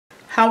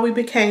How We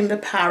Became the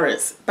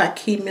Pirates by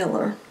Kei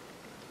Miller.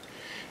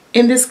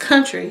 In this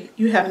country,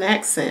 you have an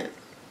accent.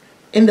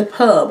 In the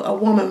pub, a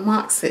woman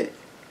mocks it.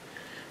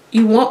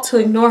 You want to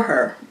ignore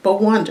her,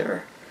 but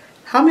wonder,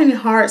 how many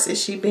hearts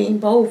is she being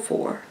bold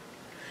for?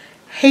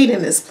 Hate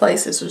in this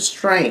place is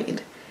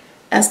restrained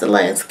as the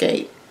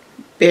landscape,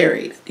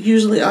 buried,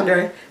 usually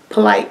under a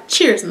polite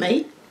 "cheers,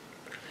 mate."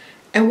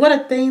 And what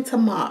a thing to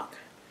mock,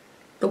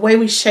 the way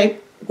we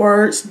shape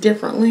words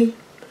differently.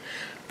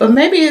 But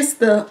maybe it's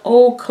the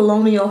old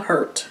colonial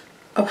hurt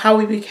of how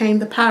we became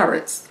the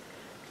pirates.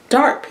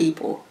 Dark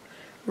people,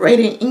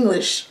 raiding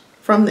English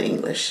from the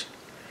English,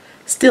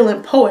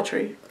 stealing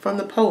poetry from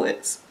the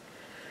poets.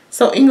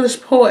 So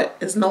English poet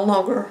is no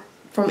longer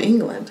from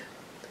England.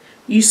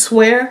 You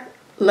swear,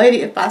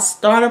 lady, if I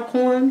start a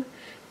poem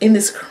in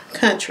this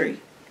country,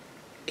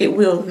 it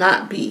will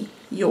not be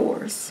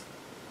yours.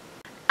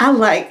 I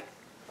like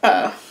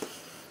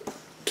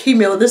Kei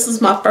Miller. This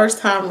is my first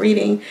time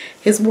reading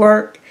his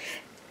work.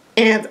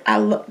 And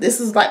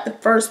this is like the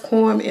first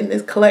poem in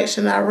this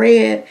collection I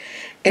read,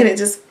 and it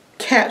just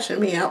captured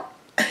me out.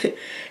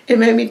 It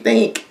made me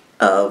think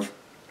of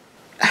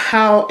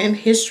how in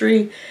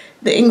history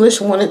the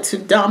English wanted to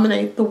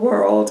dominate the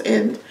world,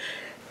 and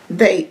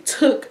they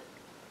took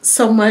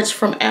so much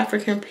from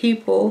African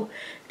people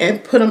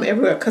and put them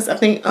everywhere. Because I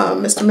think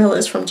Mr. Miller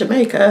is from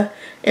Jamaica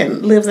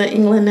and lives in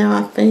England now,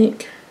 I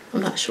think.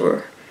 I'm not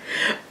sure.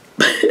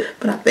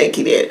 But I think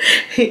he did.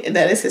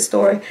 That is his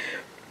story.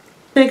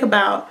 Think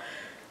about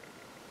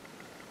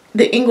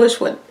the English,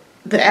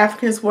 the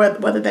Africans,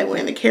 whether they were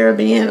in the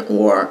Caribbean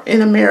or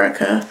in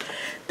America,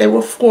 they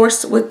were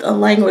forced with a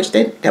language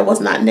that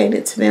was not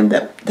native to them,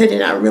 that they did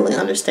not really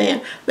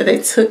understand, but they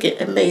took it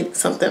and made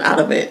something out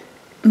of it,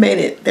 made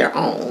it their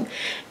own.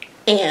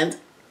 And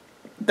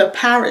the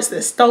pirates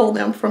that stole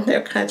them from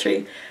their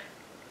country,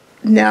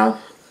 now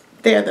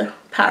they're the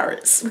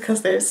pirates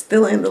because they're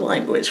stealing the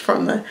language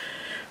from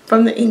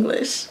the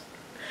English.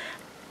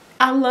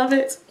 I love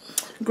it.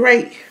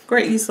 Great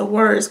use of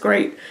words,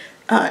 great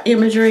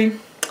imagery.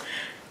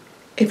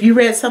 If you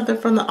read something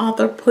from the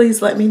author,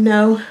 please let me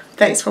know.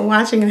 Thanks for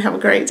watching and have a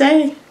great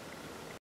day.